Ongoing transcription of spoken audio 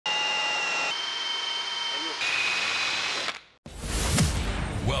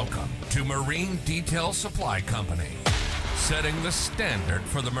to Marine Detail Supply Company, setting the standard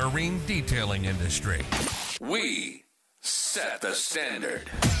for the marine detailing industry. We set the standard.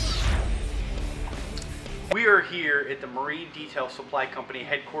 We are here at the Marine Detail Supply Company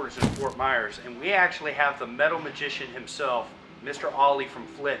headquarters in Fort Myers, and we actually have the metal magician himself, Mr. Ollie from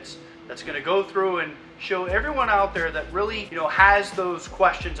Flitz, that's going to go through and show everyone out there that really, has those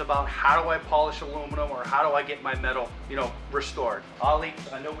questions about how do I polish aluminum or how do I get my metal, restored. Ollie,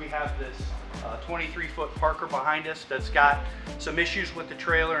 I know we have this 23-foot Parker behind us that's got some issues with the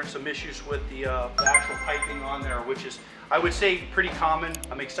trailer and some issues with the actual piping on there, which is, I would say, pretty common.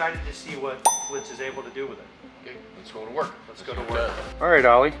 I'm excited to see what Flitz is able to do with it. Okay, let's go to work. Let's go to work. All right,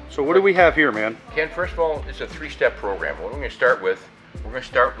 Ollie. So what do we have here, man? Ken, first of all, it's a three-step program. What we're going to start with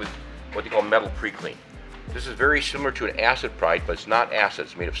what they call metal pre-clean. This is very similar to an acid pride, but it's not acid.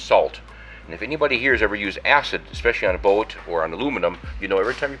 It's made of salt. And if anybody here has ever used acid, especially on a boat or on aluminum,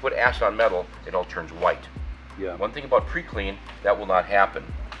 every time you put acid on metal, it all turns white. Yeah. One thing about pre-clean, that will not happen.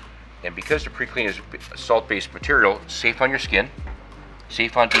 And because the pre-clean is a salt-based material, safe on your skin,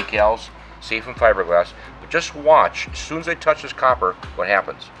 safe on decals, safe on fiberglass, but just watch, as soon as I touch this copper, what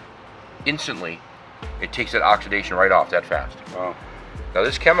happens? Instantly, it takes that oxidation right off that fast. Wow. Now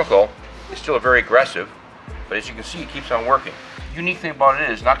this chemical is still very aggressive, but as you can see, it keeps on working. The unique thing about it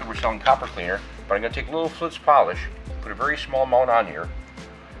is, not that we're selling copper cleaner, but I'm going to take a little Flitz polish, put a very small amount on here,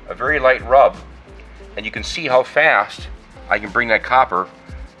 a very light rub, and you can see how fast I can bring that copper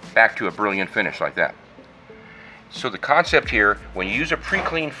back to a brilliant finish like that. So the concept here, when you use a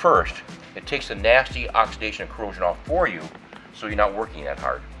pre-clean first, it takes the nasty oxidation and corrosion off for you, so you're not working that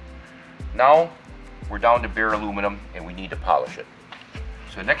hard. Now, we're down to bare aluminum, and we need to polish it.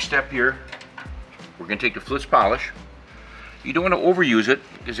 So the next step here, we're going to take the Flitz polish. You don't want to overuse it,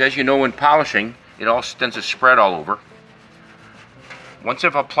 because as you know, in polishing, it all tends to spread all over. Once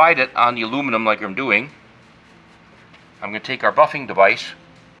I've applied it on the aluminum like I'm doing, I'm going to take our buffing device.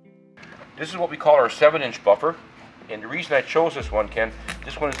 This is what we call our 7-inch buffer, and the reason I chose this one, Ken,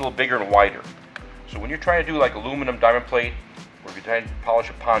 this one is a little bigger and wider. So when you're trying to do like aluminum diamond plate, or if you're trying to polish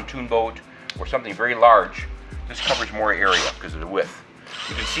a pontoon boat, or something very large, this covers more area because of the width.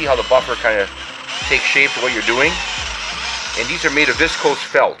 You can see how the buffer kind of takes shape the way you're doing. And these are made of viscose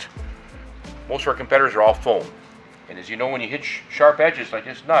felt. Most of our competitors are all foam. And as you know, when you hit sharp edges like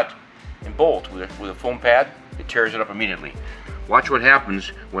this nut and bolt with a foam pad, it tears it up immediately. Watch what happens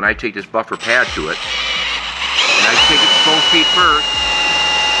when I take this buffer pad to it. And I take it slow speed first.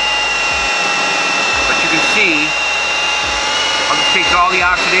 But you can see how this takes all the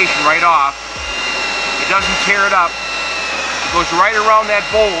oxidation right off. It doesn't tear it up. It goes right around that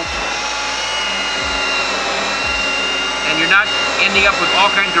bolt. And you're not ending up with all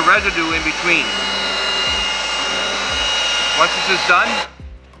kinds of residue in between. Once this is done,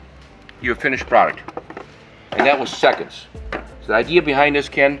 you have finished product. And that was seconds. So the idea behind this,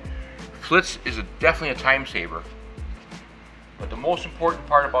 Ken, Flitz is definitely a time saver. But the most important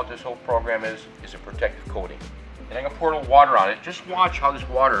part about this whole program is a protective coating. And I'm going to pour a little water on it. Just watch how this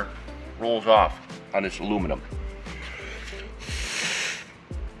water rolls off on this aluminum.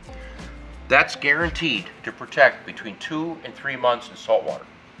 That's guaranteed to protect between 2 and 3 months in salt water.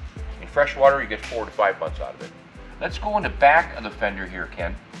 In fresh water, you get 4 to 5 months out of it. Let's go in the back of the fender here,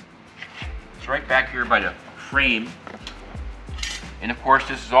 Ken. It's right back here by the frame. And of course,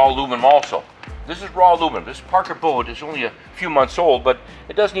 this is all aluminum also. This is raw aluminum. This Parker boat is only a few months old, but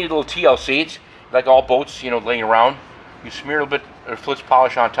it does need a little TLC. It's like all boats, laying around. You smear a little bit of Flitz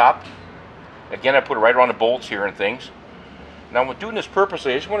polish on top. Again, I put it right around the bolts here and things. Now, with doing this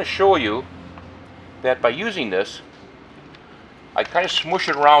purposely, I just want to show you that by using this, I kind of smush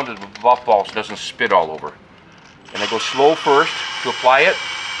it around to the buff ball so it doesn't spit all over. And I go slow first to apply it.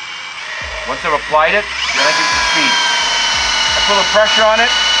 Once I've applied it, then I give it the speed. I put a little pressure on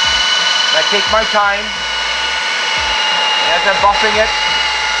it, and I take my time. And as I'm buffing it,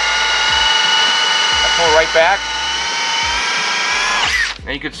 I pull it right back.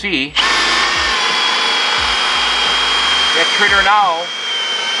 And you can see, that critter now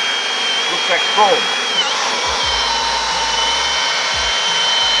looks like chrome.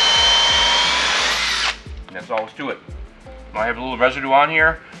 And that's all to it. Now I have a little residue on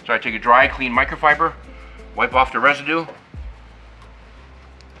here, so I take a dry, clean microfiber, wipe off the residue,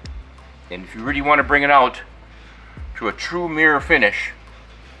 and if you really want to bring it out to a true mirror finish,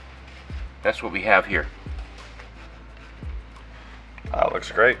 that's what we have here. That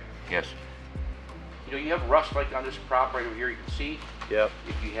looks great. Yes. You have rust like on this prop right over here, you can see. Yep.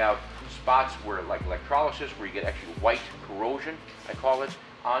 If you have spots where, like electrolysis, where you get actually white corrosion, I call it,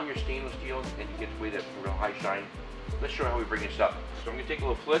 on your stainless steel, and you get away that real high shine. Let's show you how we bring this up. So I'm going to take a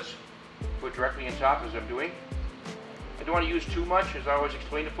little Flitz, Put directly on top as I'm doing. I don't want to use too much, as I always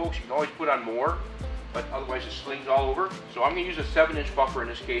explain to folks. You can always put on more, but otherwise it slings all over. So I'm going to use a 7-inch buffer in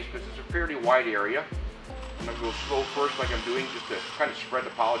this case because it's a fairly wide area. I'm going to go slow first like I'm doing just to kind of spread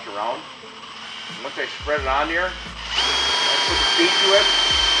the polish around. And once I spread it on there, I put the feet to it.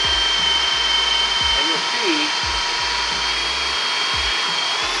 And you'll see,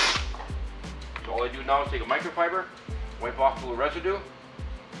 so all I do now is take a microfiber, wipe off a little residue,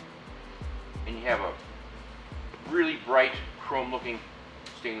 and you have a really bright chrome looking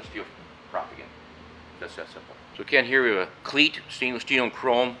stainless steel prop again. That's that simple. So again, here we have a cleat, stainless steel and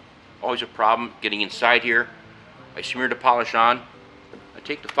chrome. Always a problem getting inside here. I smear the polish on. I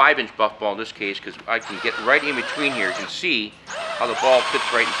take the 5-inch buff ball in this case because I can get right in between here. You can see how the ball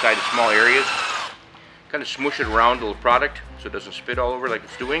fits right inside the small areas. Kind of smush it around a little product so it doesn't spit all over like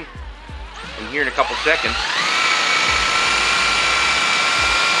it's doing. And here in a couple seconds,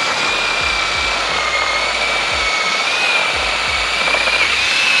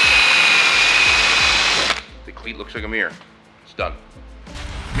 the cleat looks like a mirror. It's done.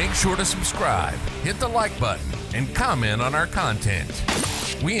 Make sure to subscribe, hit the like button, and comment on our content.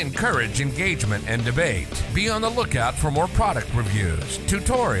 We encourage engagement and debate. Be on the lookout for more product reviews,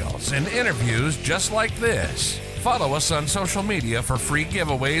 tutorials, and interviews just like this. Follow us on social media for free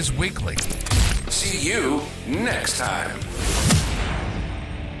giveaways weekly. See you next time.